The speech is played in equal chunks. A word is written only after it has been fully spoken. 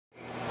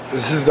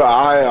This is the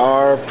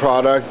IR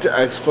product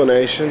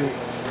explanation.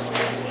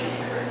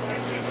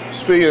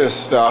 Speaking of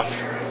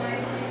stuff,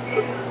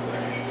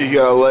 you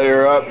gotta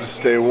layer up to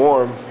stay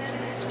warm.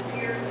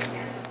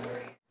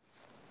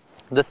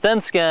 The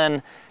thin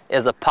skin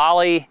is a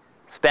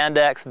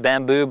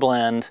poly-spandex-bamboo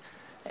blend.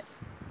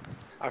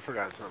 I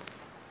forgot something.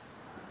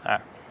 All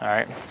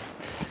right.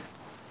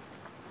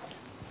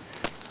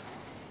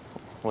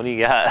 What do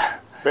you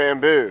got?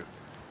 Bamboo.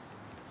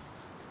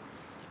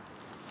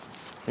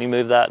 Can you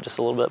move that just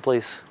a little bit,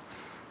 please?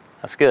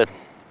 That's good.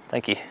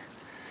 Thank you.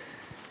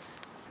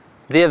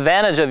 The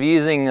advantage of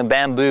using a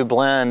bamboo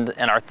blend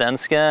in our thin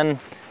skin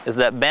is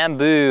that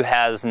bamboo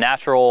has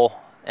natural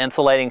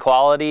insulating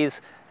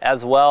qualities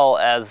as well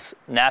as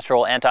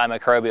natural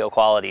antimicrobial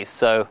qualities.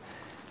 So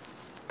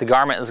the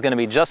garment is going to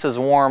be just as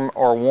warm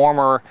or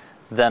warmer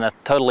than a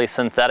totally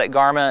synthetic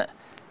garment,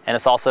 and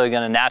it's also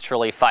going to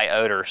naturally fight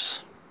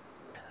odors.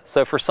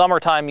 So for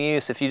summertime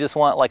use, if you just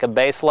want like a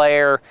base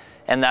layer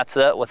and that's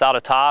it without a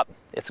top,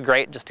 it's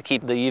great just to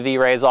keep the UV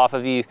rays off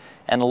of you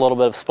and a little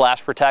bit of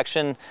splash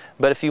protection.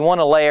 But if you want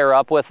to layer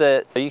up with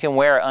it, you can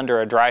wear it under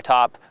a dry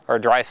top or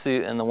a dry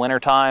suit in the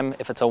wintertime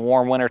if it's a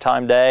warm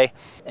wintertime day.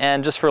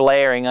 And just for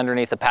layering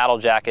underneath a paddle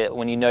jacket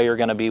when you know you're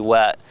going to be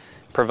wet,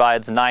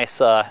 provides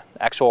nice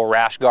actual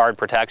rash guard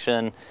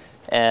protection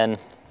and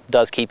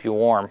does keep you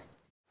warm.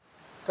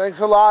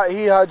 Thanks a lot,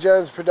 Heehaw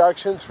Jones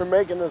Productions, for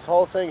making this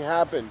whole thing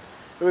happen.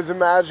 It was a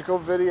magical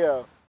video.